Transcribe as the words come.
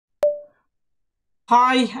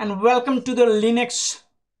Hi and welcome to the Linux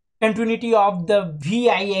continuity of the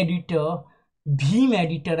VI editor, Beam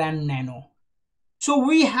editor and Nano. So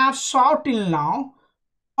we have saw till now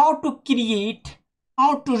how to create,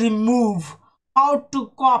 how to remove, how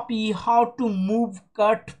to copy, how to move,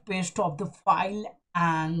 cut, paste of the file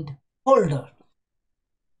and folder.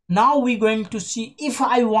 Now we're going to see if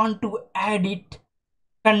I want to edit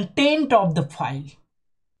content of the file.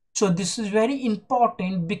 So this is very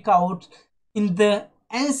important because in the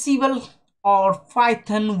Ansible or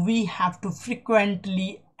Python we have to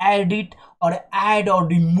frequently edit or add or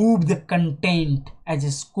remove the content as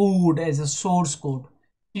a code, as a source code.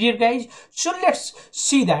 Clear guys? So let's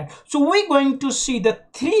see that. So we're going to see the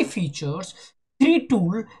three features, three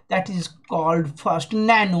tool that is called first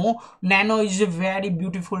Nano. Nano is a very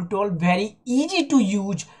beautiful tool, very easy to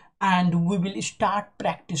use, and we will start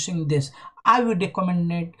practicing this. I would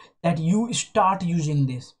recommend that you start using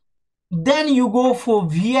this. Then you go for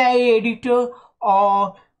VI editor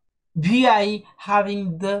or VI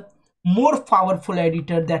having the more powerful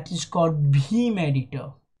editor that is called Beam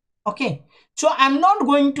editor. Okay, so I'm not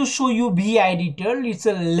going to show you VI editor, it's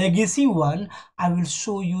a legacy one. I will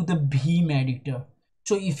show you the Beam editor.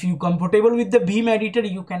 So if you comfortable with the Beam editor,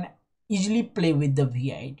 you can easily play with the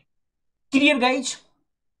VI. Clear guys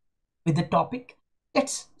with the topic?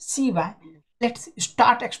 Let's see why. Let's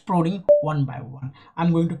start exploring one by one.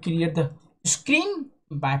 I'm going to create the screen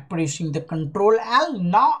by pressing the ctrl+L.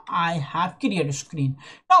 Now I have created a screen.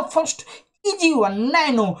 Now first easy one,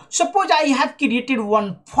 Nano. Suppose I have created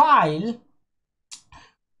one file.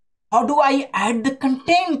 How do I add the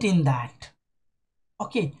content in that?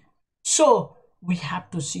 Okay, so we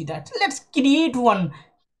have to see that. Let's create one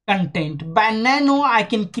content. By Nano I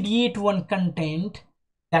can create one content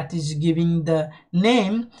that is giving the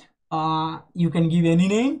name. You can give any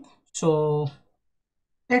name. So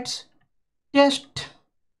let's test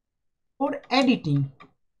for editing.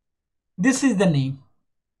 This is the name.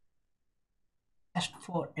 Test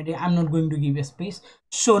for editing. I'm not going to give a space.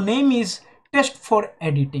 So name is test for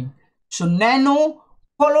editing. So Nano,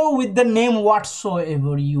 follow with the name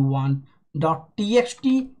whatsoever you want.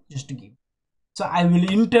 .txt, just to give. So I will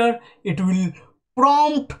enter. It will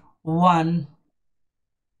prompt one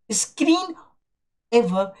screen.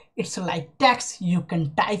 Ever it's like text, you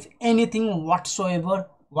can type anything whatsoever.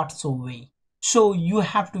 So you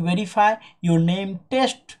have to verify your name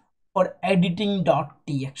test for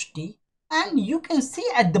editing.txt, and you can see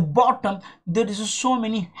at the bottom there is so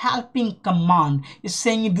many helping command. It's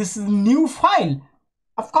saying this is a new file.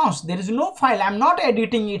 Of course there is no file, I'm not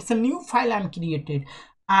editing, it's a new file I'm created,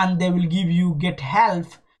 and they will give you get help.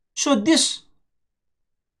 So this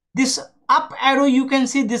up arrow, you can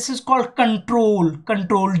see this is called control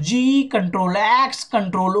G, ctrl x,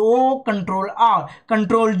 ctrl o, ctrl r.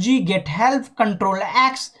 Ctrl G get help, ctrl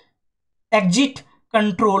x exit,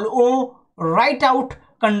 ctrl o write out,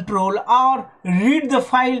 ctrl r read the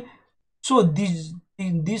file. So these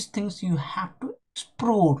things you have to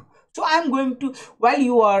explore. So I'm going to, while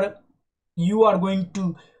you are going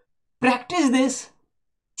to practice this,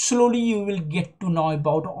 slowly you will get to know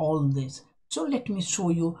about all this. So let me show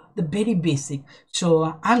you the very basic.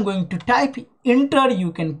 So I'm going to type enter.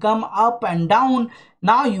 You can come up and down.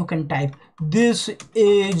 Now you can type this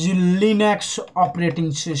is Linux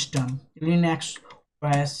operating system, Linux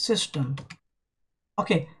OS system.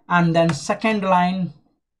 Okay, and then second line.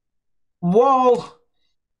 Wow,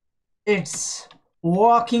 it's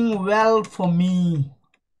working well for me.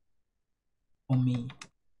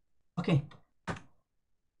 Okay,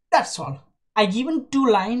 that's all. I given two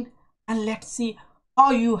line, and let's see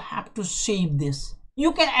how you have to save this.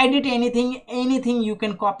 You can edit anything you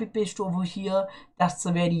can copy paste over here. That's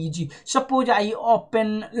very easy. Suppose I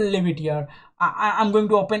open, leave it here. I'm going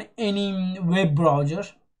to open any web browser.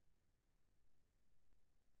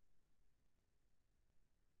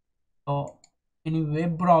 So any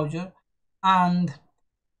web browser, and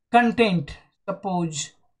content,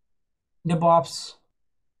 suppose DevOps.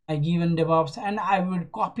 I given DevOps, and I will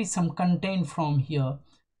copy some content from here.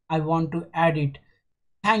 I want to add it.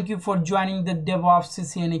 Thank you for joining the DevOps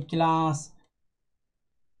CCNA class.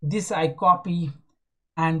 This I copy,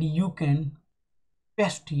 and you can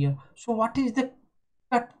paste here. So what is the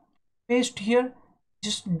cut paste here?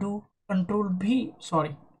 Just do Control+V.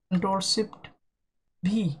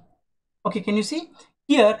 Okay, can you see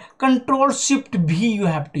here? Control+V you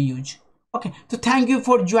have to use. Okay, so thank you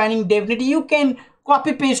for joining. Definitely you can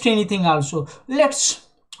copy paste anything also. Let's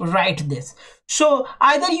write this. So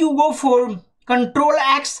either you go for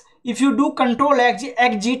Ctrl+X. If you do Ctrl+X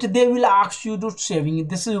exit, they will ask you to saving it.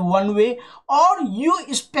 This is one way. Or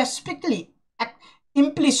you specifically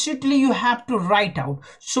implicitly you have to write out.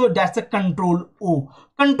 So that's the control O.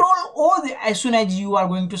 Control O, as soon as you are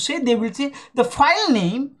going to say, they will say the file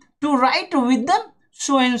name to write with the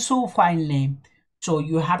so and so file name. So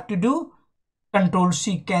you have to do control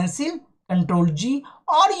C cancel, control G,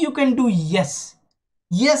 or you can do yes,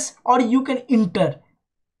 or you can enter.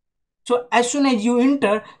 So as soon as you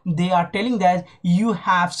enter, they are telling that you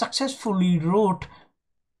have successfully wrote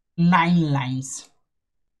 9 lines.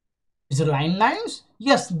 Is it line lines?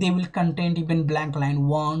 Yes, they will contain even blank line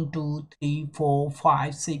 1, 2, 3, 4,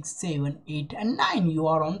 5, 6, 7, 8, and 9. You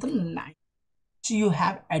are on the 9. So you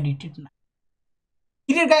have edited 9.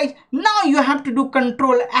 Here guys, now you have to do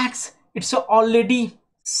control X. It's already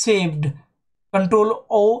saved. Control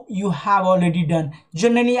O you have already done.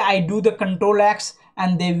 Generally I do the control X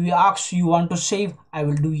and they will ask you want to save. I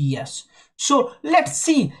will do yes. So let's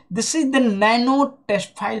see, this is the nano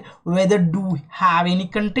test file, whether do have any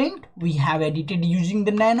content. We have edited using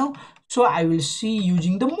the nano. So I will see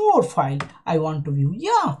using the more file I want to view.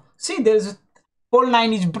 Yeah, see there's whole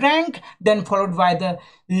 9 is blank, then followed by the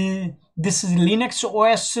this is Linux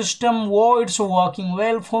OS system. Whoa, it's working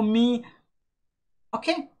well for me.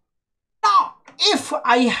 Okay, now if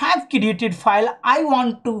I have created file, I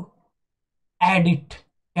want to add it.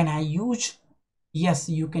 Can I use? Yes,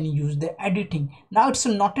 you can use the editing. Now it's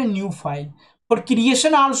not a new file. For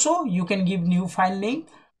creation also you can give new file name,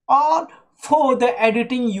 or for the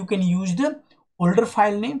editing you can use the older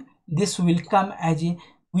file name. This will come as a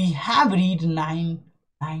we have read 9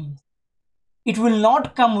 lines. It will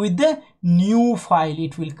not come with the new file,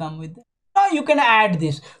 it will come with the, now you can add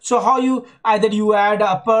this. So how you, either you add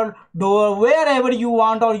upper door wherever you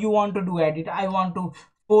want, or you want to do edit. I want to,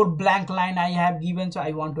 for blank line I have given, so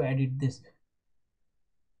I want to edit this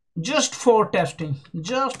just for testing,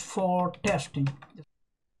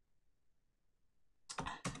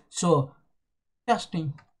 so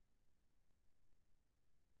testing.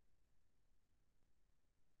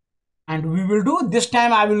 And we will do this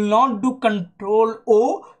time, I will not do control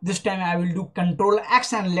O, this time I will do control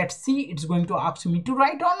X, and let's see it's going to ask me to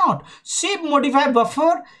write or not. Save modify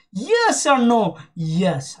buffer, yes or no?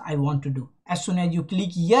 Yes, I want to do. As soon as you click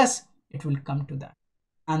yes, it will come to that,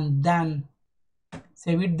 and then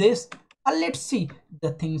save it this. Let's see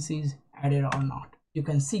the things is added or not. You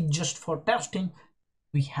can see just for testing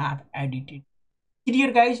we have edited.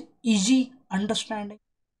 Clear guys? Easy understanding?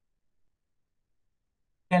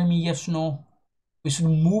 Tell me yes, no. We should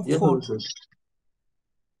move forward.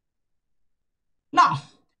 Now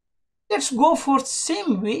let's go for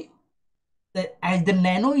same way. As the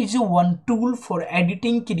nano is a one tool for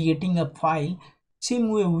editing, creating a file, same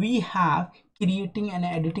way we have creating and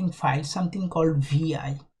editing file, something called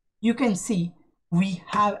VI. You can see we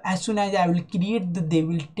have, as soon as I will create the, they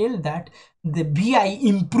will tell that the VI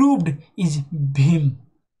improved is Vim.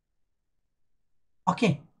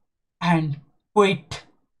 Okay, and quit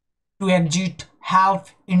to exit, help,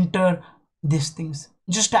 enter, these things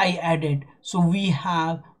just I added. So we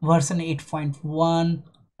have version 8.1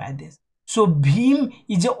 by this. So Vim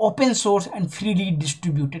is an open source and freely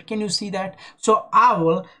distributed. Can you see that? So I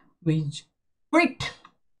will quit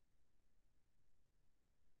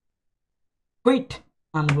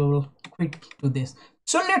and we will quit to this.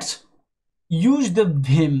 So let's use the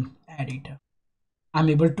Vim editor. I'm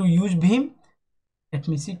able to use Vim. Let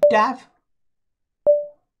me see, tab.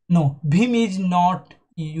 No, Vim is not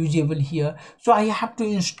usable here, so I have to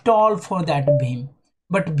install for that Vim.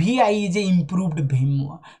 But VI is a improved Vim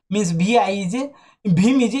one, means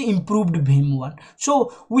Vim is a improved Vim one.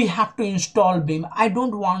 So we have to install Vim. I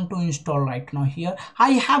don't want to install right now here.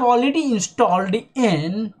 I have already installed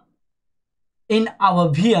in our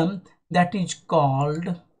VM, that is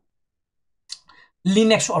called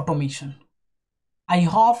Linux automation. I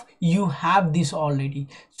hope you have this already.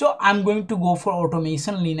 So I'm going to go for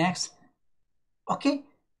automation Linux. Okay,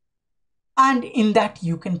 and in that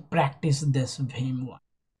you can practice this Vim one.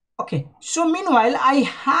 Okay, so meanwhile I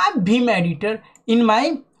have Vim editor in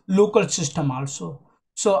my local system also.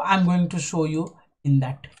 So I'm going to show you in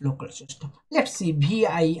that local system. Let's see,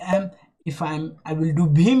 Vim. If I will do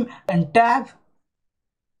Vim and tab.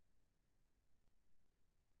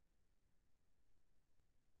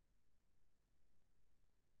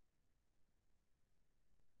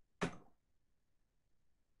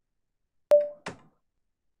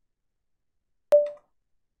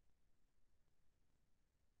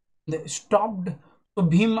 The stopped. So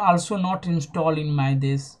Vim also not installed in my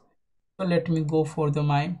this. So let me go for the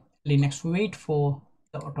my Linux, wait for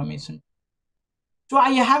the automation. So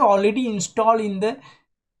I have already installed in the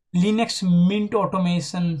Linux Mint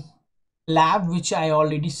automation lab, which I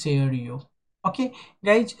already shared you. Okay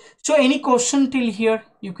guys, so any question till here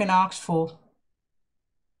you can ask for?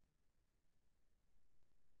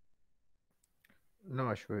 No,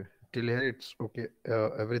 Ashwin. Till here it's okay.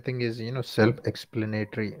 Everything is,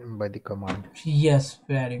 self-explanatory by the command. Yes,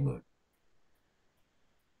 very good.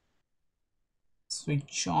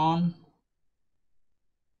 Switch on.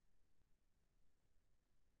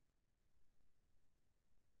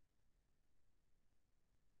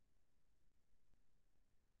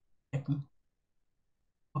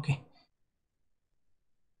 Okay,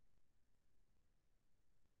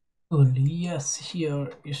 cool. Yes, here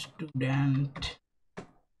is student.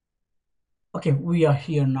 Okay, we are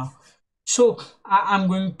here now. So I'm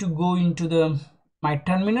going to go into the my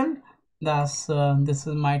terminal. That's this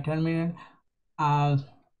is my terminal, uh,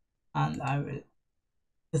 and I will.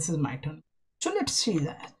 This is my terminal. So let's see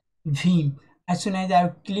that Vim. As soon as I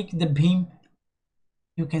click the Vim,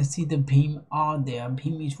 you can see the Vim are there.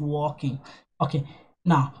 Vim is walking. Okay,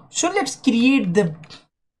 now so let's create the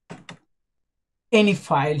any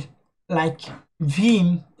file like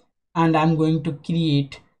Vim, and I'm going to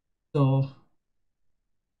create so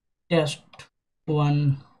test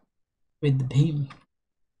one with Vim.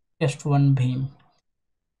 Test one Vim.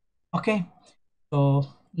 Okay, so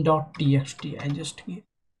 .txt I just give.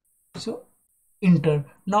 So enter.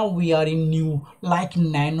 Now we are in new, like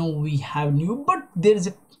nano we have new, but there is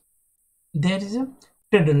a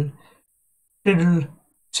tiddle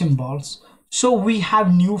symbols. So we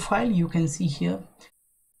have new file, you can see here.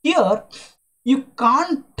 Here you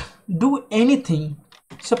can't do anything.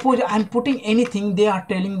 Suppose I'm putting anything, they are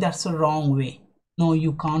telling that's the wrong way. No,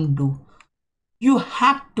 you can't do. You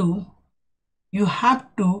have to, you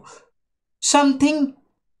have to something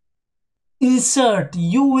insert.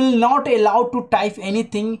 You will not allow to type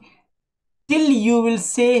anything till you will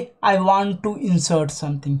say I want to insert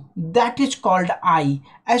something. That is called I.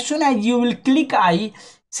 As soon as you will click I,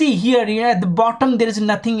 see here, here at the bottom there is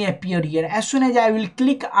nothing appear here. As soon as I will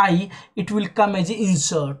click I, it will come as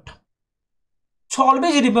insert. So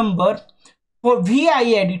always remember, for vi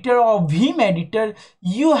editor or vim editor,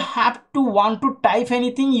 you have to want to type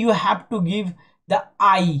anything, you have to give the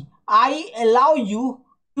I allow you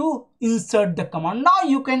to insert the command. Now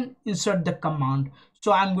you can insert the command.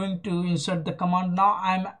 So I'm going to insert the command. Now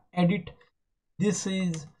I'm edit. This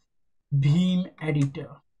is vim editor.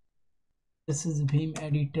 This is vim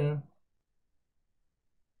editor.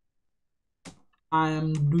 I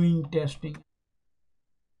am doing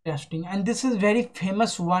testing, and this is very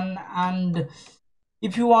famous one. And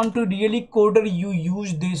if you want to really coder, you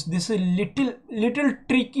use this is little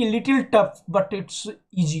tricky, little tough, but it's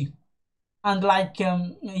easy. And like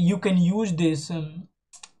you can use this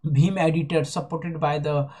Vim editor, supported by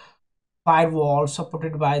the firewall,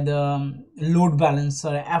 supported by the load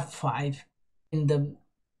balancer F5, in the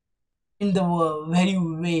very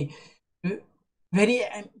way, very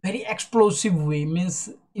very explosive way. Means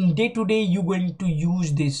in day to day you're going to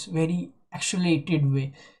use this very accelerated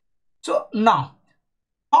way. So now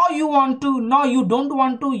how you want to, now you don't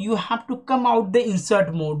want to, you have to come out the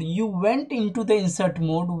insert mode. You went into the insert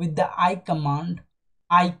mode with the I command,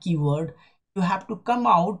 I keyword. You have to come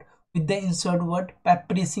out with the insert word by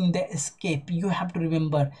pressing the escape. You have to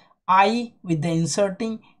remember I with the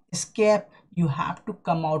inserting, escape, you have to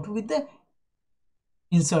come out with the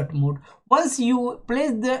insert mode. Once you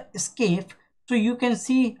place the escape, so you can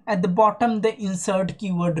see at the bottom the insert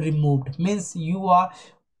keyword removed. Means you are,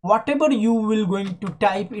 whatever you will going to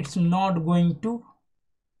type, it's not going to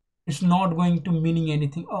meaning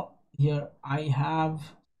anything. Oh, here I have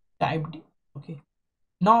typed. Okay,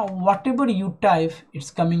 now whatever you type,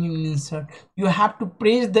 it's coming in insert. You have to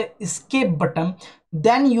press the escape button,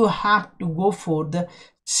 then you have to go for the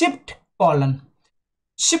shift colon.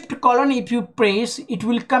 Shift colon, if you press, it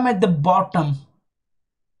will come at the bottom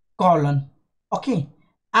colon. Okay,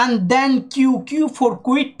 and then q for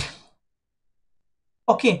quit.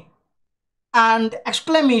 Okay, and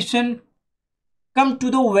exclamation, come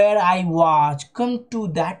to the where I was, come to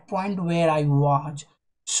that point where I was.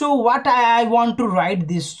 So what I want to write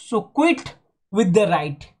this, so quit with the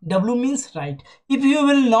right, w means right. If you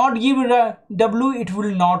will not give a w, it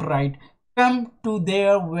will not write. Come to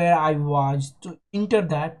there where I was, to enter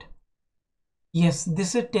that. Yes,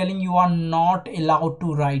 this is telling you are not allowed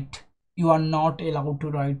to write, you are not allowed to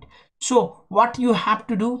write. So what you have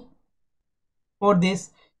to do for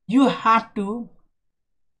this, you have to,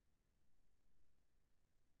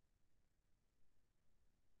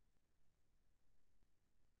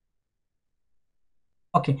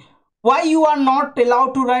 okay, why you are not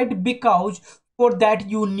allowed to write? Because for that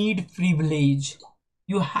you need privilege.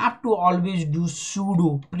 you have to always do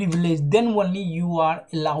sudo privilege, then only you are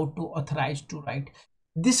allowed to authorize to write.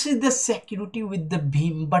 This is the security with the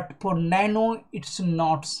Vim, but for Nano it's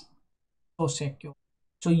not so secure.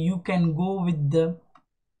 So you can go with the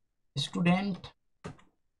student.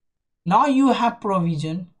 Now you have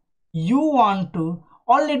provision, you want to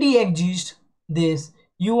already exist this,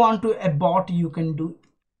 you want to abort, you can do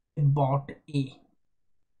abort a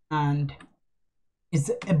and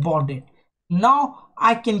is aborted. Now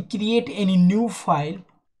I can create any new file.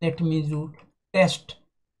 Let me do test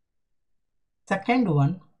second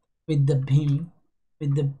one with the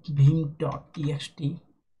vim.txt.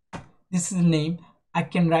 This is the name. I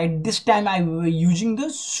can write, this time I was using the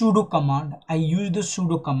sudo command. I use the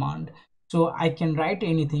sudo command, so I can write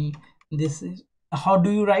anything. This is how do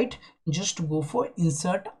you write, just go for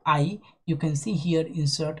insert I, you can see here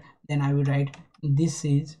insert, then I will write this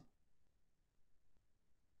is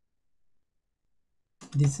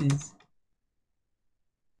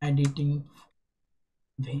editing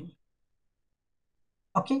Vim.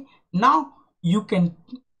 Okay, now you can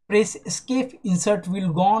press escape, insert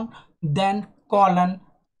will gone, then colon,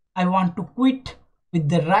 I want to quit with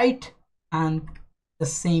the right, and the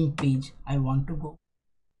same page I want to go.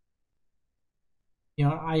 Here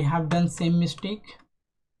I have done same mistake.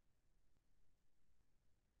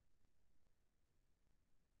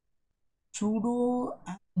 Sudo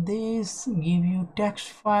and this give you text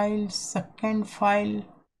file, second file.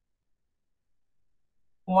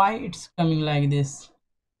 Why it's coming like this?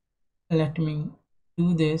 Let me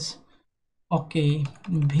do this. Okay,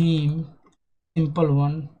 Vim, simple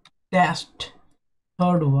one, test,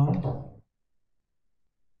 third one,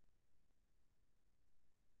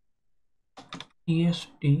 tst.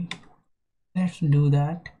 Let's do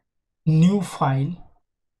that. New file,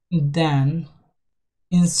 then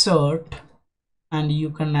insert, and you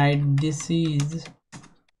can write this is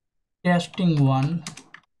testing one.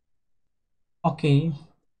 Okay,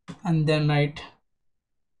 and then write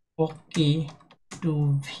okay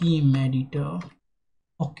to Vim editor.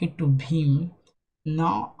 Okay to Vim.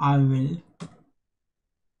 Now I will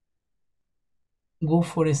go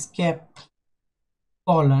for escape,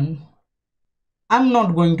 colon. I'm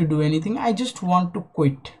not going to do anything, I just want to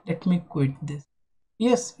quit. Let me quit this.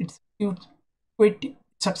 Yes, it's quit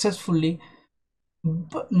successfully.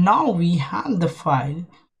 But now we have the file,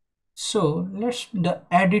 so let's the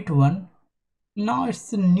edit one. Now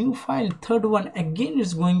it's the new file, third one, again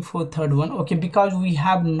is going for third one. Okay, because we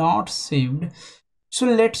have not saved, so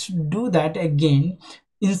let's do that again.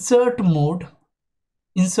 Insert mode,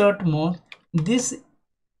 this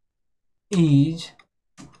is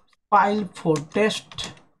file for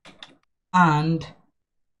test, and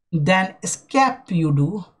then escape you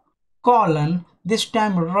do, colon, this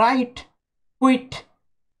time write quit.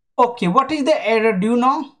 Okay, what is the error, do you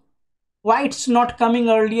know why it's not coming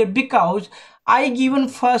earlier? Because I given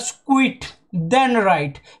first quit then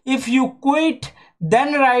write. If you quit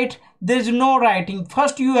then write, there's no writing.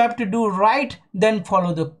 First you have to do write, then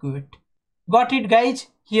follow the quit. Got it, guys?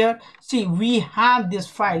 Here see, we have this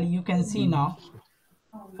file, you can see now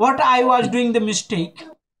what I was doing the mistake.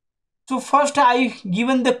 So first I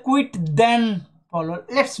given the quit then follow.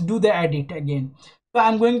 Let's do the edit again. So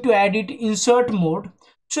I'm going to edit insert mode.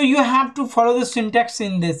 So you have to follow the syntax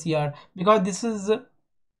in this here, because this is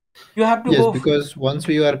you have to Yes, go because once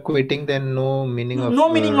we are quitting, then no meaning of no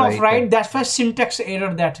meaning of write right, and that's why syntax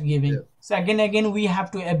error that's yeah. giving. So again we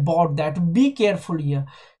have to abort that, be careful here.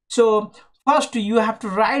 So first you have to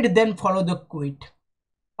write, then follow the quit.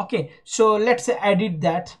 Okay, so let's edit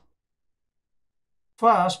that.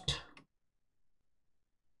 First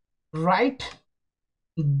write,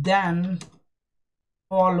 then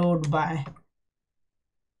followed by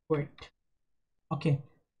quit. Okay,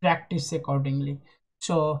 practice accordingly.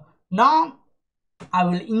 So now I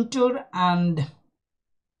will enter and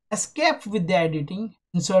escape with the editing,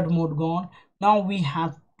 insert mode gone. Now we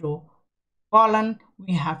have to colon,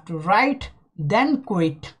 we have to write, then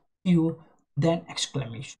quit, q, then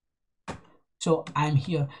exclamation. So I'm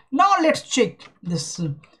here. Now let's check this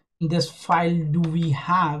file. Do we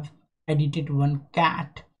have edited one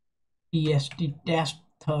cat tst test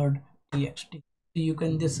third txt? So you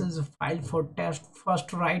can, this is a file for test,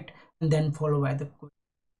 first write and then follow by the quit.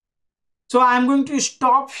 So I'm going to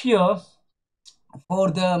stop here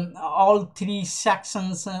for the all three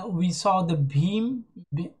sections. We saw the Vim,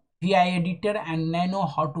 vi editor and Nano,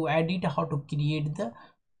 how to edit, how to create the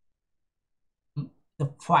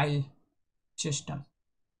file system.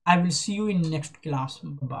 I will see you in next class.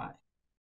 Bye.